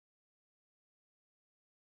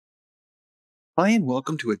Hi and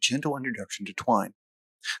welcome to a gentle introduction to Twine.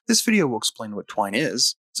 This video will explain what Twine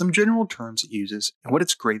is, some general terms it uses, and what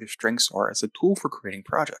its greatest strengths are as a tool for creating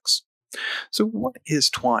projects. So what is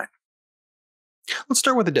Twine? Let's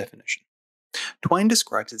start with a definition. Twine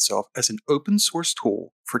describes itself as an open source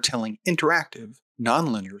tool for telling interactive,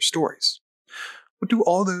 nonlinear stories. What do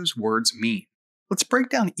all those words mean? Let's break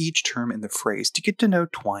down each term in the phrase to get to know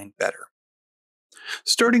Twine better.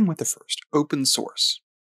 Starting with the first, open source.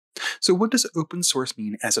 So what does open source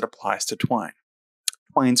mean as it applies to Twine?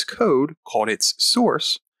 Twine's code, called its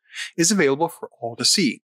source, is available for all to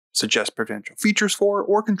see, suggest potential features for,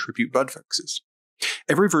 or contribute bug fixes.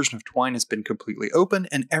 Every version of Twine has been completely open,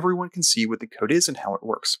 and everyone can see what the code is and how it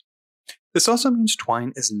works. This also means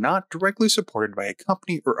Twine is not directly supported by a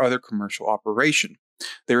company or other commercial operation.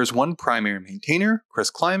 There is one primary maintainer,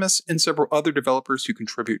 Chris Klimas, and several other developers who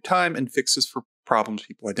contribute time and fixes for problems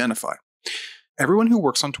people identify. Everyone who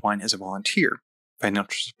works on Twine is a volunteer. Financial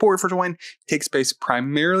support for Twine takes place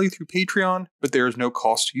primarily through Patreon, but there is no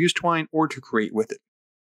cost to use Twine or to create with it.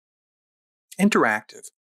 Interactive.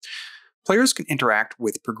 Players can interact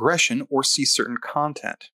with progression or see certain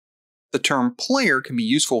content. The term player can be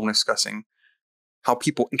useful when discussing how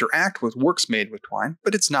people interact with works made with Twine,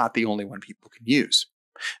 but it's not the only one people can use.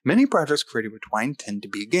 Many projects created with Twine tend to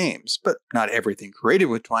be games, but not everything created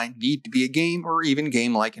with Twine need to be a game or even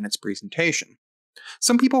game-like in its presentation.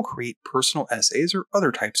 Some people create personal essays or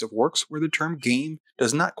other types of works where the term game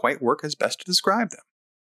does not quite work as best to describe them.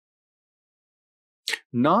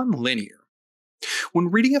 Non-linear.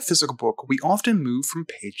 When reading a physical book, we often move from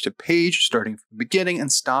page to page, starting from the beginning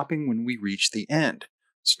and stopping when we reach the end.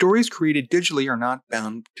 Stories created digitally are not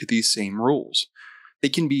bound to these same rules. They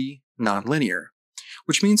can be non-linear,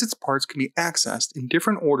 which means its parts can be accessed in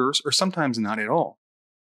different orders or sometimes not at all.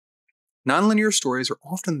 Nonlinear stories are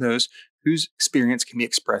often those whose experience can be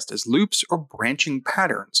expressed as loops or branching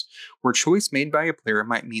patterns, where a choice made by a player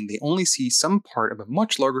might mean they only see some part of a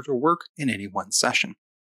much larger work in any one session.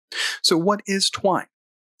 So what is Twine?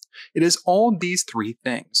 It is all these three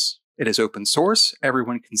things. It is open source,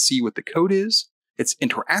 everyone can see what the code is. It's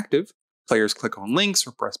interactive, players click on links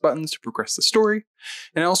or press buttons to progress the story,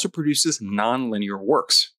 and it also produces nonlinear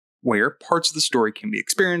works, where parts of the story can be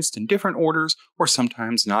experienced in different orders or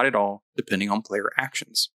sometimes not at all, depending on player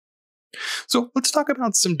actions. So let's talk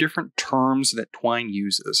about some different terms that Twine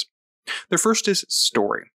uses. The first is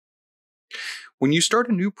story. When you start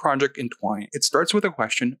a new project in Twine, it starts with a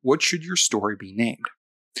question, what should your story be named?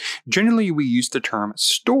 Generally, we use the term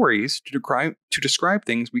stories to describe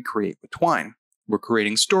things we create with Twine. We're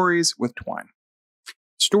creating stories with Twine.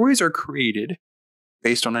 Stories are created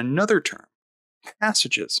based on another term,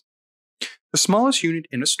 passages. The smallest unit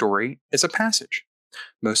in a story is a passage.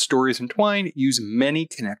 Most stories in Twine use many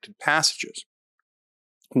connected passages.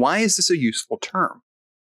 Why is this a useful term?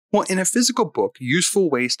 Well, in a physical book, useful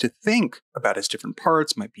ways to think about its different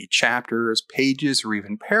parts might be chapters, pages, or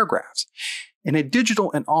even paragraphs. In a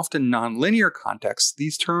digital and often nonlinear context,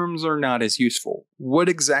 these terms are not as useful. What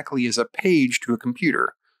exactly is a page to a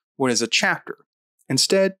computer? What is a chapter?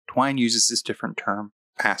 Instead, Twine uses this different term,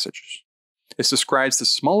 passages. This describes the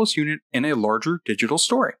smallest unit in a larger digital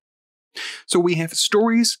story. So we have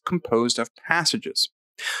stories composed of passages.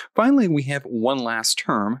 Finally, we have one last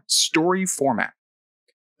term, story format.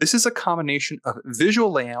 This is a combination of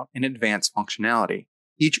visual layout and advanced functionality.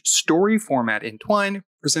 Each story format in Twine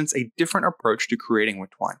presents a different approach to creating with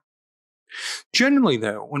Twine. Generally,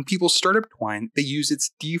 though, when people start up Twine, they use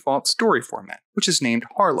its default story format, which is named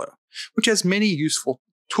Harlow, which has many useful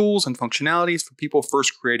tools and functionalities for people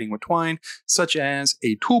first creating with Twine, such as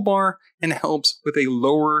a toolbar, and helps with a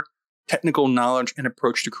lower technical knowledge and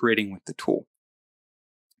approach to creating with the tool.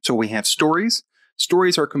 So we have stories.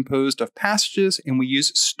 Stories are composed of passages, and we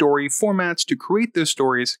use story formats to create those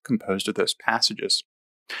stories composed of those passages.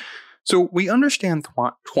 So we understand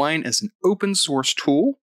Twine as an open source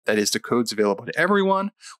tool. That is, the code's available to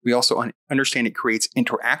everyone. We also understand it creates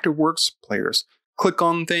interactive works. Players click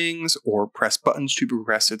on things or press buttons to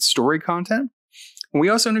progress its story content. And we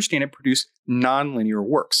also understand it produces nonlinear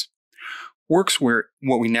works. Works where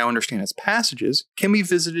what we now understand as passages can be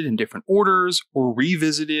visited in different orders or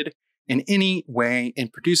revisited in any way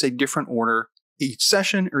and produce a different order each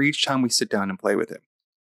session or each time we sit down and play with it.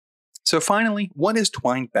 So finally, what is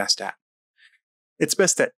Twine best at? It's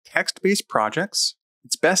best at text-based projects,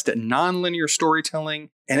 it's best at nonlinear storytelling,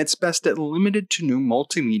 and it's best at limited to new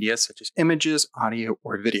multimedia such as images, audio,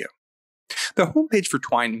 or video. The homepage for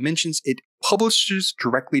Twine mentions it publishes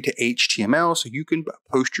directly to HTML, so you can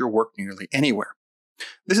post your work nearly anywhere.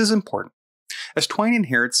 This is important, as Twine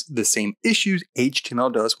inherits the same issues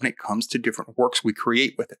HTML does when it comes to different works we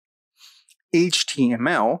create with it.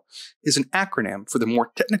 HTML is an acronym for the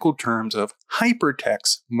more technical terms of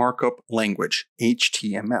Hypertext Markup Language,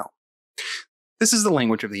 HTML. This is the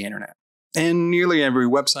language of the internet, and nearly every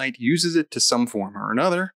website uses it to some form or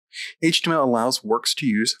another. HTML allows works to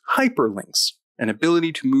use hyperlinks, an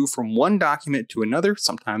ability to move from one document to another,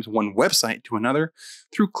 sometimes one website to another,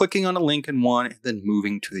 through clicking on a link in one and then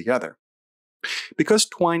moving to the other. Because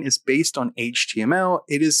Twine is based on HTML,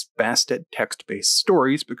 it is best at text-based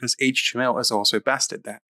stories because HTML is also best at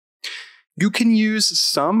that. You can use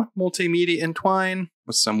some multimedia in Twine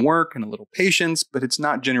with some work and a little patience, but it's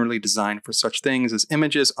not generally designed for such things as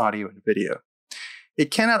images, audio, and video.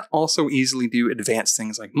 It cannot also easily do advanced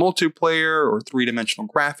things like multiplayer or three-dimensional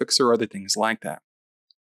graphics or other things like that.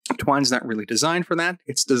 Twine's not really designed for that.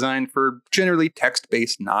 It's designed for generally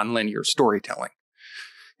text-based nonlinear storytelling.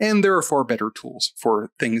 And there are far better tools for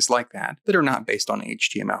things like that are not based on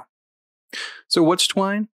HTML. So what's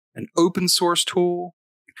Twine? An open source tool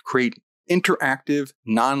to create interactive,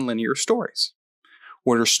 nonlinear stories.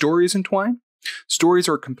 What are stories in Twine? Stories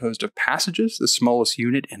are composed of passages, the smallest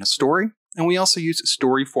unit in a story, and we also use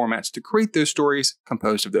story formats to create those stories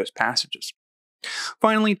composed of those passages.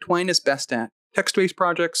 Finally, Twine is best at text-based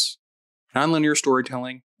projects, nonlinear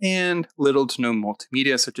storytelling, and little to no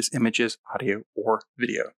multimedia such as images, audio, or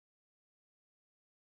video.